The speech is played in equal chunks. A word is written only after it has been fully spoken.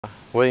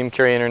William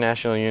Carey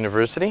International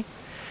University,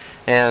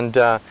 and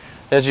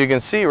as you can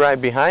see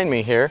right behind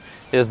me here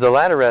is the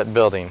Laterat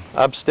building.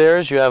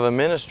 Upstairs you have a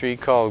ministry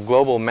called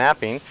Global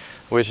Mapping,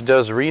 which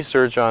does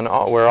research on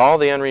where all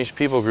the unreached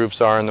people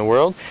groups are in the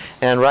world,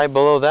 and right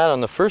below that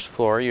on the first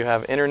floor you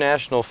have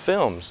International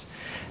Films,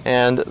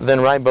 and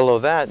then right below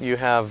that you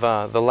have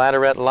the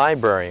Laterat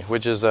Library,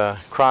 which is a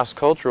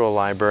cross-cultural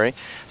library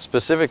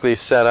specifically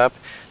set up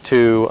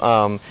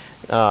to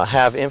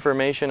have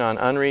information on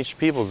unreached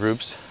people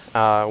groups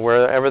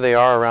wherever they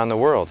are around the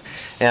world.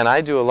 And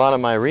I do a lot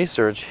of my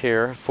research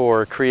here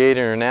for Create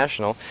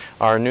International,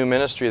 our new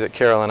ministry that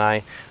Carol and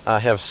I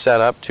have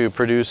set up to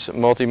produce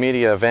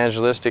multimedia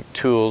evangelistic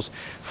tools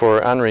for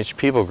unreached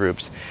people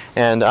groups.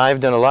 And I've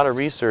done a lot of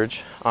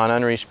research on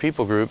unreached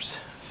people groups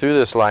through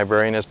this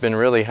library, and it's been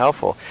really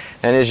helpful.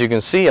 And as you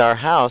can see, our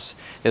house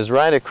is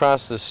right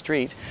across the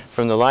street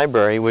from the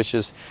library, which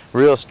is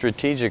real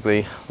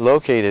strategically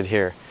located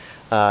here.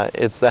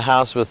 It's the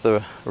house with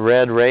the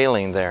red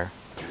railing there.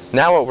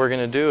 Now what we're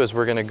going to do is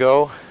we're going to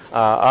go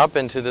up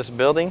into this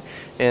building,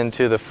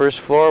 into the first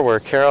floor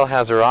where Carol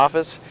has her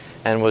office,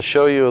 and we'll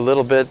show you a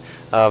little bit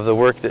of the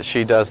work that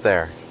she does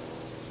there.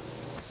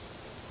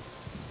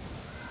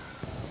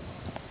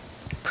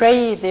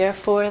 Pray ye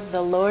therefore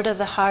the Lord of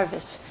the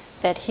harvest,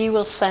 that he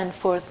will send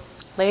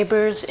forth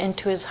laborers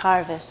into his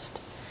harvest.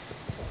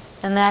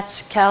 And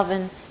that's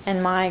Calvin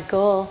and my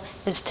goal,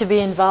 is to be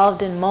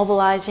involved in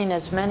mobilizing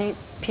as many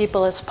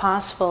people as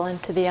possible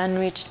into the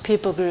unreached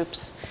people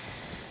groups.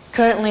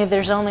 Currently,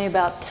 there's only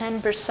about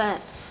 10%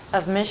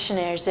 of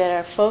missionaries that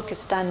are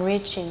focused on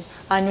reaching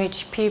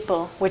unreached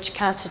people, which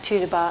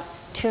constitute about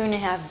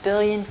 2.5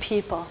 billion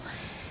people.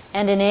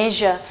 And in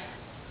Asia,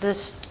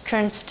 this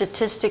current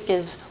statistic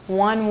is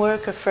 1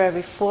 worker for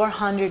every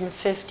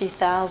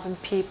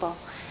 450,000 people.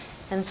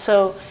 And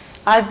so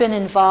I've been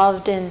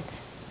involved in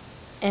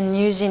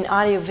using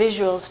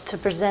audiovisuals to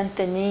present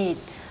the need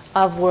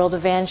of world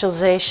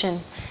evangelization.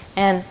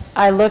 And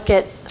I look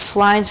at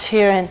slides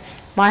here, and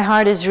my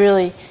heart is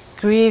really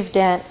grieved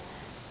at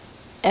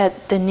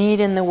the need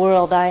in the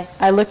world.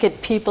 I look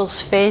at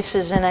people's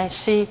faces and I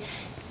see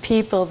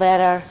people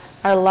that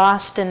are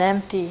lost and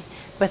empty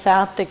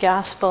without the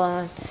gospel,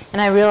 and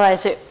I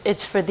realize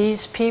it's for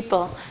these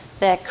people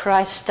that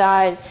Christ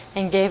died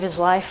and gave his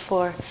life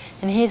for,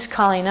 and he's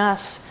calling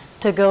us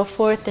to go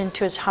forth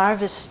into his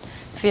harvest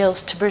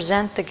fields to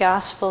present the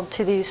gospel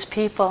to these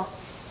people.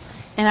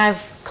 And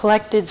I've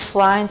collected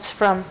slides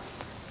from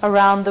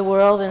around the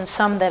world, and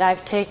some that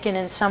I've taken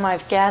and some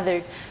I've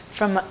gathered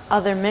from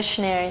other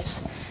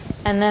missionaries.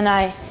 And then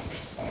I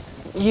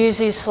use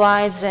these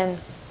slides, and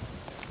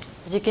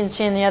as you can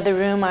see in the other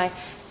room, I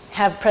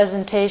have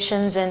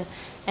presentations and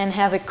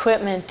have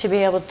equipment to be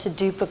able to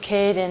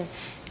duplicate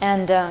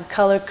and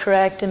color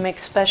correct and make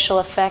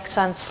special effects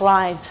on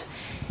slides.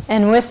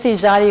 And with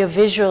these audio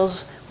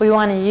visuals, we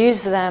want to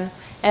use them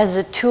as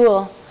a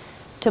tool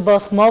to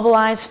both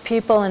mobilize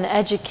people and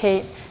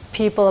educate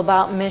people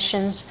about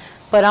missions,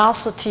 but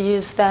also to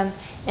use them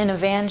in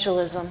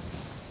evangelism,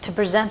 to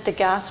present the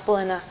gospel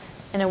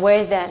in a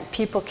way that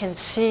people can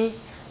see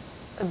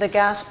the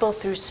gospel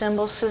through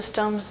symbol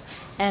systems.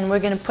 And we're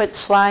going to put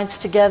slides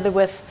together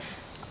with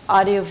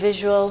audio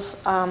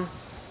visuals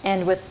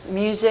and with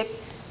music,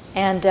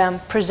 and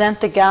present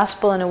the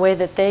gospel in a way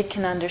that they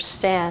can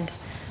understand.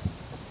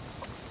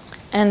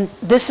 And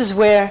this is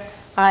where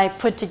I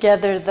put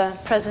together the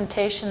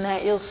presentation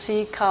that you'll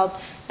see called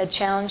A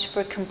Challenge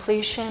for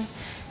Completion.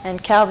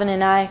 And Calvin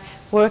and I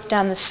worked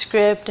on the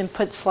script and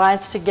put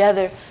slides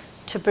together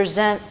to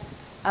present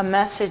a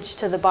message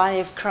to the body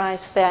of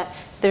Christ that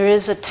there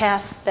is a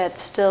task that's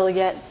still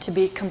yet to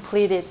be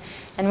completed.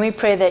 And we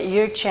pray that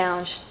you're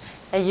challenged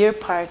at your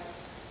part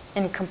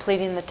in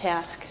completing the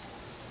task.